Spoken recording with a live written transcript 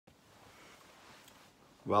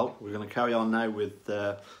Well, we're going to carry on now with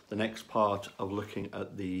the next part of looking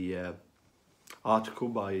at the article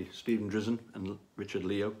by Stephen Drizin and Richard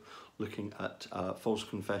Leo, looking at false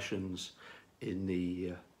confessions in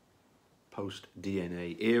the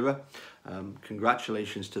post-DNA era.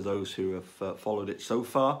 Congratulations to those who have followed it so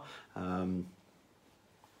far.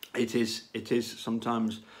 It is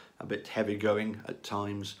sometimes a bit heavy going at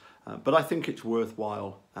times, but I think it's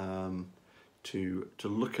worthwhile to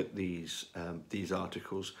look at these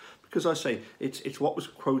articles, because I say it's what was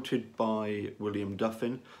quoted by William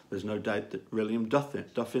Duffin. There's no doubt that William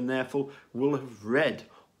Duffin therefore will have read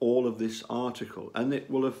all of this article, and it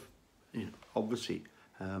will have, obviously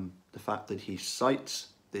the fact that he cites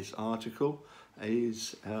this article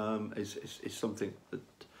is something that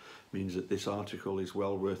means that this article is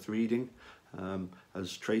well worth reading.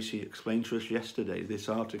 As Tracy explained to us yesterday, this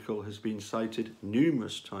article has been cited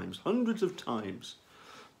numerous times, hundreds of times,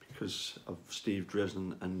 because of Steve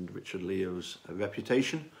Drizin and Richard Leo's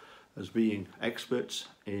reputation as being experts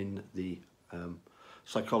in the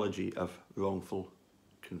psychology of wrongful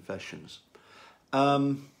confessions.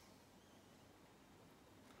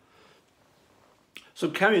 So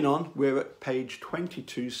carrying on, we're at page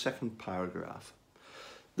 22, second paragraph.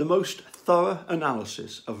 The most thorough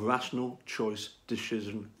analysis of rational choice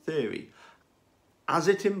decision theory as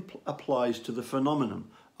it applies to the phenomenon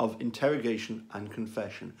of interrogation and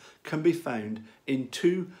confession can be found in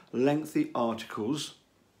two lengthy articles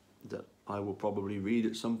that I will probably read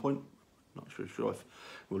at some point. Not sure if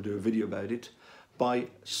we'll do a video about it, by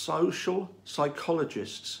social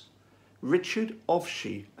psychologists Richard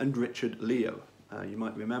Ofshie and Richard Leo. You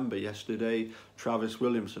might remember yesterday Travis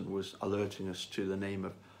Williamson was alerting us to the name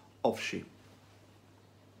of Ofshie.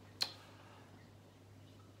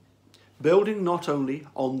 Building not only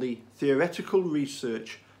on the theoretical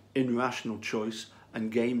research in rational choice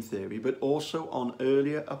and game theory, but also on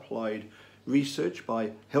earlier applied research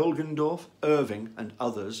by Hilgendorf, Irving and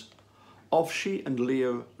others, Ofshie and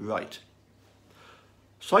Leo write,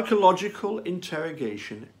 psychological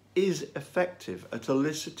interrogation is effective at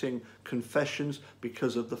eliciting confessions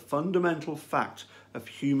because of the fundamental fact of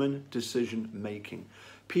human decision making.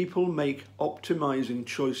 People make optimizing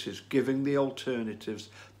choices given the alternatives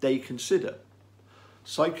they consider.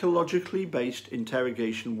 Psychologically based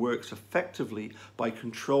interrogation works effectively by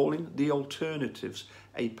controlling the alternatives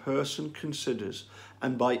a person considers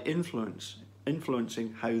and by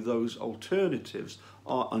influencing how those alternatives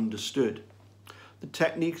are understood. The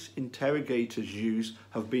techniques interrogators use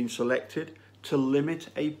have been selected to limit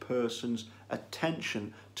a person's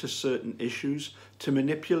attention to certain issues, to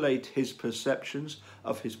manipulate his perceptions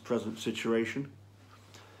of his present situation,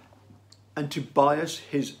 and to bias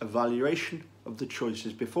his evaluation of the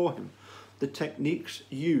choices before him. The techniques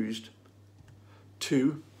used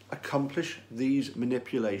to accomplish these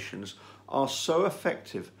manipulations are so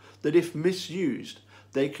effective that if misused,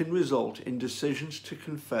 they can result in decisions to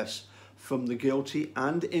confess from the guilty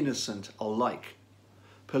and innocent alike.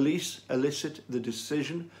 Police elicit the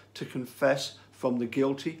decision to confess from the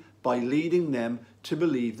guilty by leading them to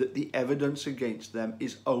believe that the evidence against them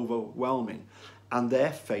is overwhelming and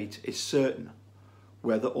their fate is certain,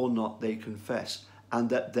 whether or not they confess,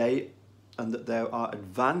 and that there are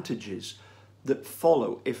advantages that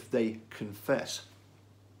follow if they confess.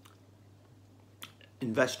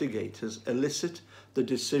 Investigators elicit the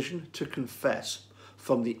decision to confess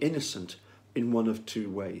from the innocent in one of two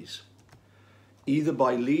ways. Either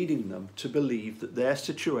by leading them to believe that their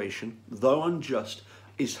situation, though unjust,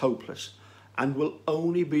 is hopeless and will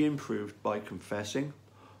only be improved by confessing,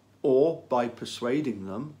 or by persuading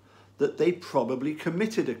them that they probably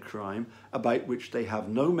committed a crime about which they have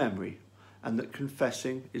no memory and that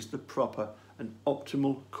confessing is the proper and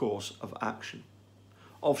optimal course of action.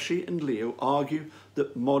 Ofshie and Leo argue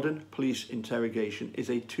that modern police interrogation is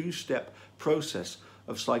a two-step process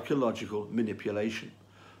of psychological manipulation.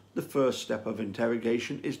 The first step of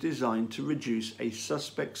interrogation is designed to reduce a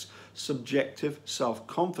suspect's subjective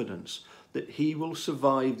self-confidence that he will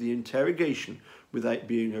survive the interrogation without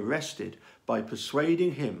being arrested by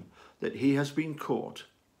persuading him that he has been caught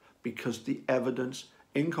because the evidence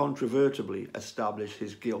incontrovertibly established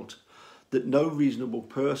his guilt, that no reasonable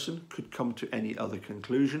person could come to any other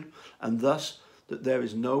conclusion, and thus that there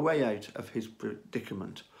is no way out of his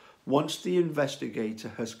predicament. Once the investigator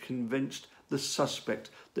has convinced the suspect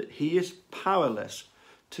that he is powerless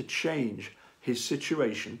to change his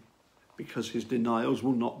situation because his denials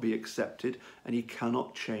will not be accepted and he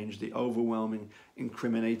cannot change the overwhelming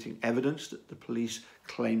incriminating evidence that the police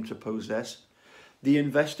claim to possess, the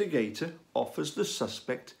investigator offers the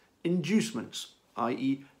suspect inducements,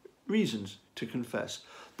 i.e. reasons to confess,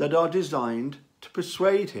 that are designed to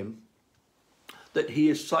persuade him that he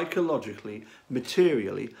is psychologically,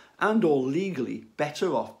 materially and or legally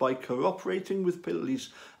better off by cooperating with police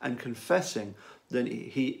and confessing than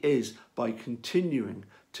he is by continuing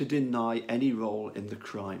to deny any role in the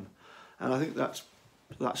crime. And I think that's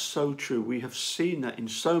so true. We have seen that in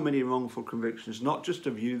so many wrongful convictions, not just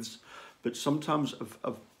of youths, but sometimes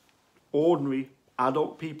of ordinary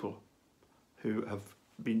adult people who have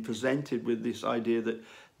been presented with this idea that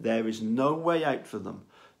there is no way out for them.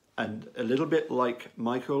 And a little bit like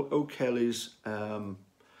Michael O'Kelly's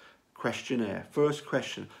questionnaire. First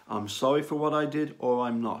question, I'm sorry for what I did or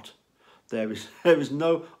I'm not. There is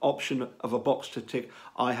no option of a box to tick,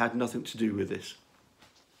 I had nothing to do with this.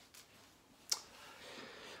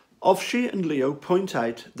 Ofshe and Leo point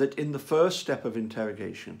out that in the first step of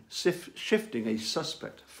interrogation, shifting a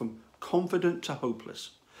suspect from confident to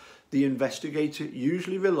hopeless, the investigator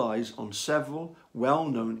usually relies on several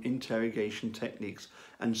well-known interrogation techniques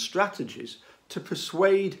and strategies to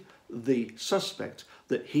persuade the suspect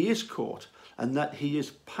that he is caught and that he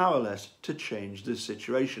is powerless to change the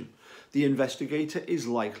situation. The investigator is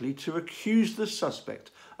likely to accuse the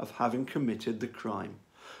suspect of having committed the crime,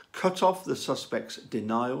 cut off the suspect's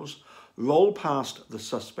denials, roll past the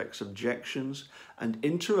suspect's objections, and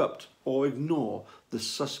interrupt or ignore the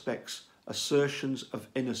suspect's assertions of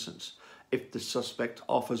innocence. If the suspect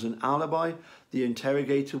offers an alibi, the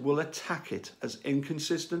interrogator will attack it as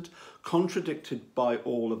inconsistent, contradicted by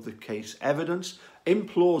all of the case evidence,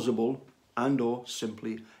 implausible, and or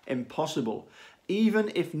simply impossible,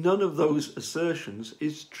 even if none of those assertions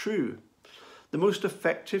is true. The most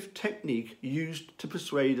effective technique used to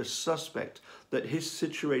persuade a suspect that his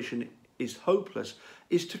situation is hopeless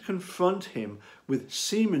is to confront him with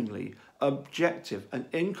seemingly objective and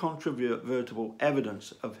incontrovertible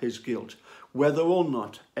evidence of his guilt, whether or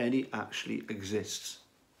not any actually exists.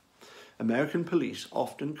 American police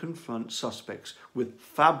often confront suspects with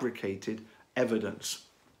fabricated evidence,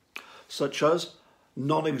 such as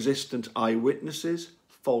non-existent eyewitnesses,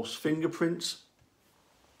 false fingerprints.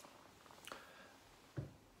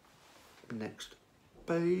 Next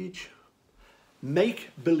page.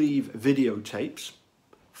 Make-believe videotapes,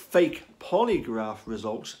 fake polygraph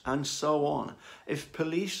results, and so on. If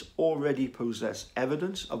police already possess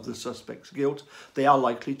evidence of the suspect's guilt, they are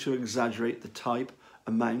likely to exaggerate the type,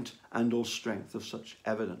 amount, and or strength of such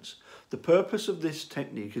evidence. The purpose of this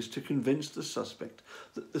technique is to convince the suspect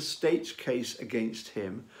that the state's case against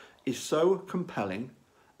him is so compelling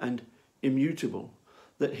and immutable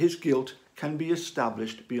that his guilt can be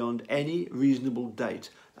established beyond any reasonable doubt,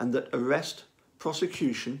 and that arrest,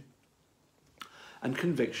 prosecution, and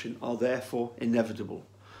conviction are therefore inevitable.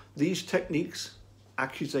 These techniques,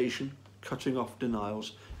 accusation, cutting off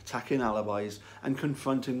denials, attacking alibis, and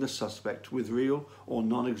confronting the suspect with real or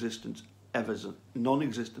non-existent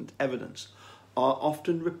evidence, are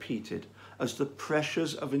often repeated as the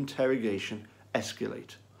pressures of interrogation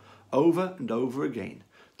escalate. Over and over again,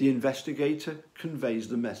 the investigator conveys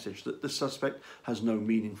the message that the suspect has no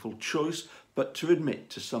meaningful choice but to admit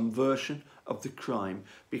to some version of the crime,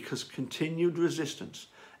 because continued resistance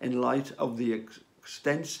in light of the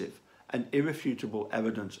extensive and irrefutable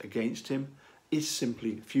evidence against him is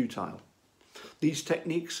simply futile. These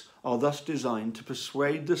techniques are thus designed to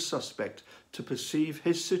persuade the suspect to perceive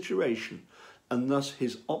his situation and thus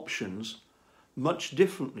his options much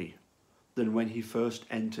differently than when he first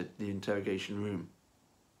entered the interrogation room.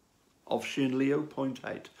 Ofshe and Leo point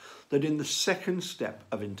out that in the second step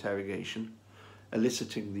of interrogation,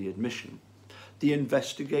 eliciting the admission, the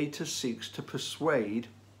investigator seeks to persuade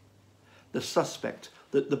the suspect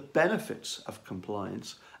that the benefits of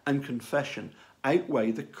compliance and confession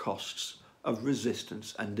outweigh the costs of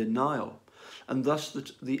resistance and denial, and thus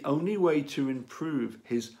that the only way to improve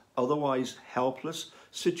his otherwise helpless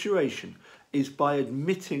situation is by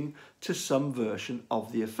admitting to some version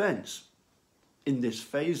of the offence. In this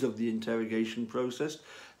phase of the interrogation process,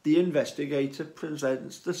 the investigator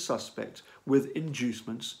presents the suspect with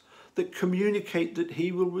inducements that communicate that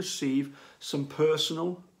he will receive some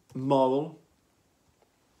personal, moral,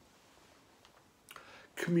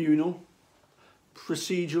 communal,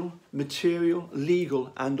 procedural, material,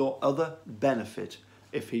 legal, and or other benefit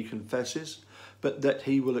if he confesses, but that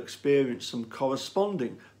he will experience some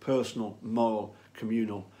corresponding personal, moral,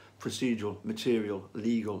 communal, procedural, material,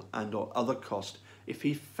 legal, and or other cost if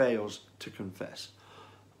he fails to confess.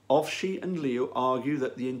 Ofshe and Leo argue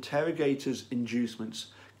that the interrogator's inducements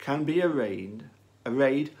can be arrayed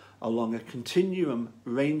along a continuum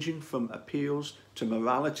ranging from appeals to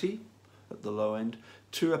morality at the low end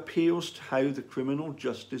to appeals to how the criminal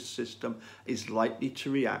justice system is likely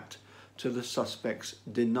to react to the suspect's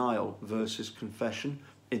denial versus confession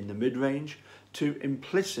in the mid-range, to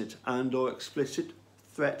implicit and or explicit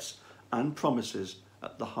threats and promises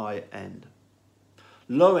at the high end.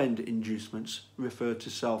 Low-end inducements refer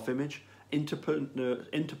to self-image,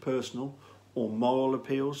 interpersonal or moral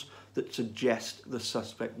appeals that suggest the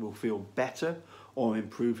suspect will feel better or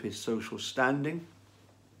improve his social standing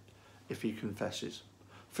if he confesses.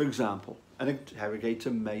 For example, an interrogator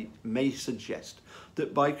may suggest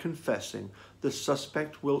that by confessing, the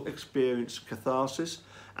suspect will experience catharsis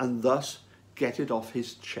and thus get it off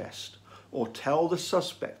his chest, or tell the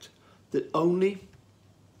suspect that only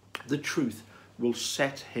the truth will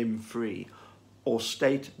set him free, or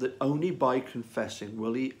state that only by confessing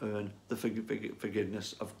will he earn the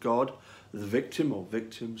forgiveness of God, the victim or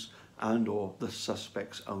victims, and or the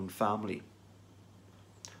suspect's own family.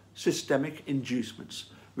 Systemic inducements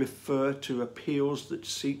refer to appeals that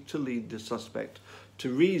seek to lead the suspect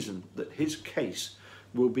to reason that his case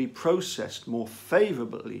will be processed more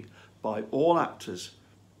favourably by all actors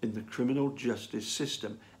in the criminal justice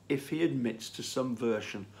system if he admits to some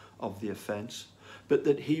version of the offence, but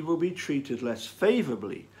that he will be treated less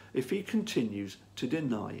favourably if he continues to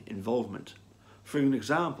deny involvement. For an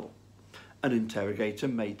example, an interrogator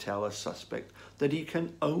may tell a suspect that he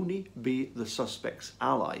can only be the suspect's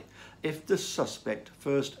ally if the suspect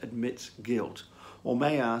first admits guilt, or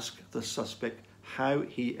may ask the suspect how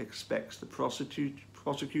he expects the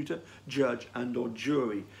prosecutor, judge and or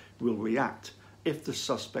jury will react if the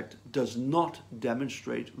suspect does not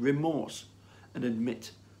demonstrate remorse and admit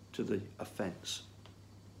to the offence.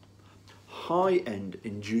 High-end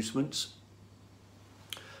inducements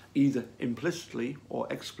either implicitly or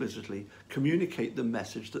explicitly communicate the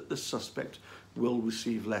message that the suspect will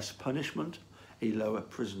receive less punishment, a lower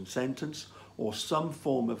prison sentence, or some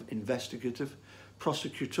form of investigative,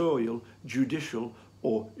 prosecutorial, judicial,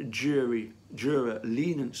 or juror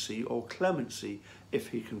leniency or clemency if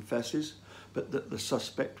he confesses, but that the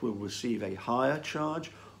suspect will receive a higher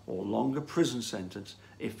charge or longer prison sentence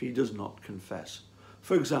if he does not confess.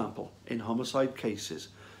 For example, in homicide cases,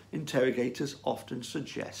 interrogators often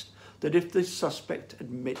suggest that if the suspect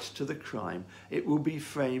admits to the crime, it will be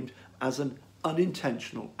framed as an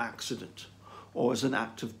unintentional accident or as an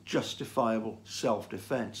act of justifiable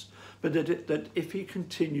self-defence, but that if he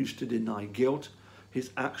continues to deny guilt,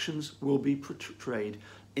 his actions will be portrayed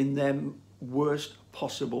in their worst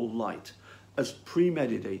possible light as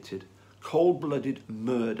premeditated, cold-blooded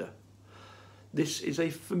murder. This is a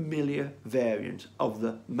familiar variant of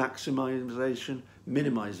the maximization,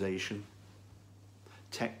 minimization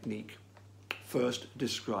technique first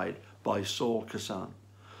described by Saul Kassan.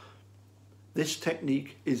 This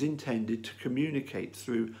technique is intended to communicate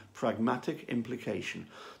through pragmatic implication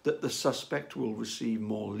that the suspect will receive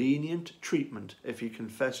more lenient treatment if he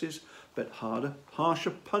confesses, but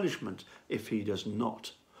harsher punishment if he does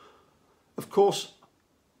not. Of course,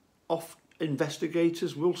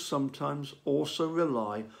 investigators will sometimes also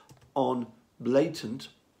rely on blatant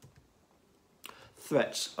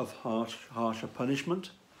threats of harsher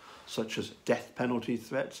punishment, such as death penalty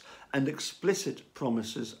threats, and explicit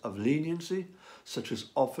promises of leniency, such as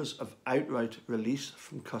offers of outright release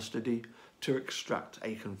from custody to extract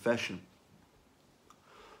a confession.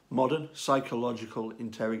 Modern psychological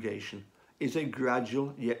interrogation is a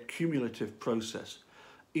gradual yet cumulative process.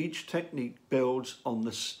 Each technique builds on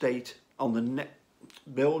the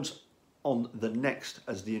next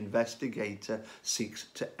as the investigator seeks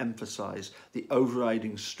to emphasize the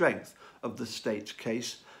overriding strength of the state's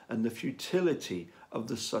case and the futility of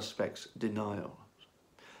the suspect's denial.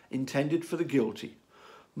 Intended for the guilty,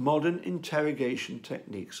 modern interrogation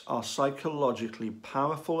techniques are psychologically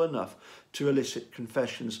powerful enough to elicit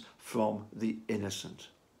confessions from the innocent.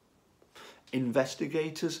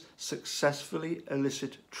 Investigators successfully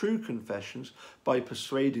elicit true confessions by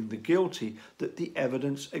persuading the guilty that the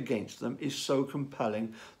evidence against them is so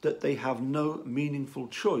compelling that they have no meaningful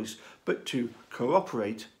choice but to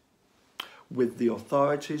cooperate with the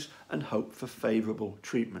authorities and hope for favourable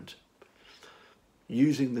treatment.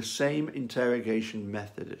 Using the same interrogation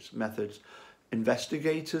methods,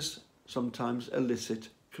 investigators sometimes elicit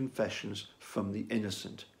confessions from the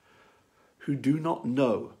innocent, who do not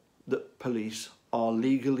know that police are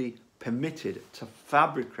legally permitted to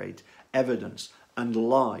fabricate evidence and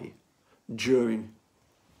lie during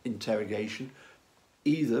interrogation,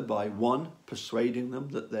 either by one, persuading them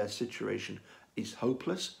that their situation is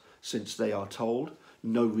hopeless, since they are told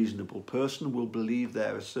no reasonable person will believe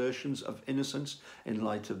their assertions of innocence in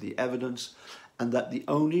light of the evidence, and that the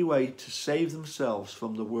only way to save themselves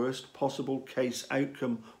from the worst possible case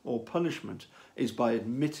outcome or punishment is by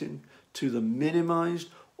admitting to the minimized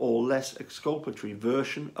or less exculpatory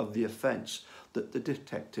version of the offence that the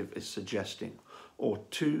detective is suggesting, or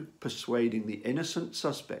 2, persuading the innocent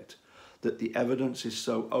suspect that the evidence is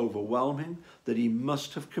so overwhelming that he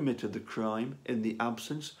must have committed the crime in the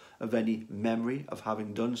absence of any memory of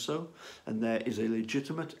having done so, and there is a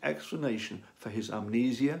legitimate explanation for his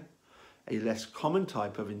amnesia, a less common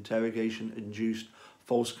type of interrogation-induced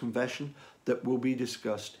false confession that will be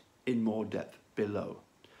discussed in more depth below.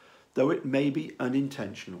 Though it may be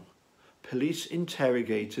unintentional, police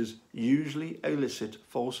interrogators usually elicit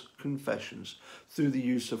false confessions through the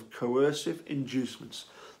use of coercive inducements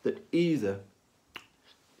that either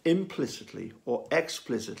implicitly or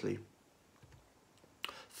explicitly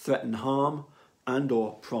threaten harm and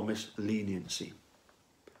or promise leniency.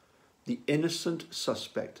 The innocent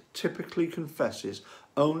suspect typically confesses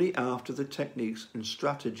only after the techniques and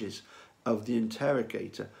strategies of the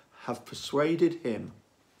interrogator have persuaded him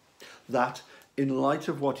that, in light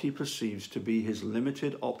of what he perceives to be his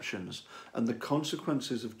limited options and the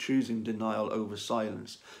consequences of choosing denial over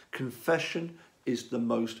silence, confession is the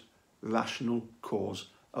most rational course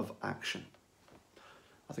of action.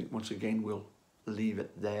 I think once again we'll leave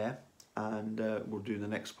it there, and we'll do the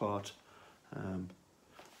next part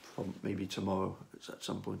from maybe tomorrow at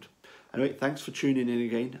some point. Anyway, thanks for tuning in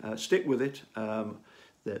again. Stick with it.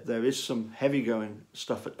 There is some heavy going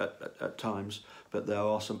stuff at times, but there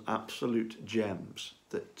are some absolute gems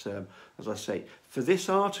that, as I say, for this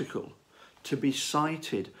article to be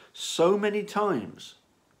cited so many times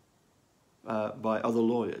by other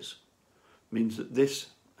lawyers means that this,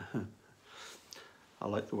 I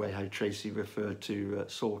like the way how Tracy referred to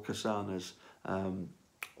Saul Kasana's,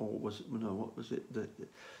 or was it, no, what was it?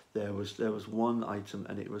 There was one item,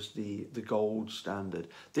 and it was the gold standard.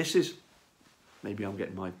 This is, maybe I'm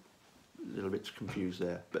getting my little bit confused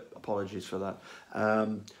there, but apologies for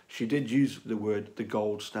that. She did use the word the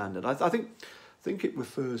gold standard. I think it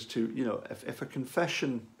refers to, you know, if a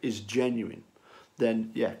confession is genuine,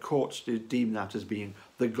 then yeah, courts do deem that as being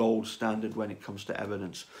the gold standard when it comes to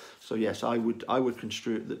evidence. So yes, I would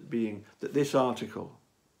construe it that this article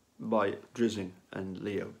by Drizin and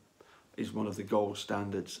Leo is one of the gold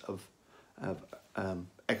standards of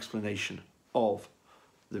explanation of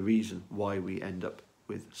the reason why we end up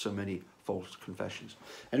with so many false confessions.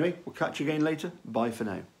 Anyway, we'll catch you again later. Bye for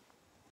now.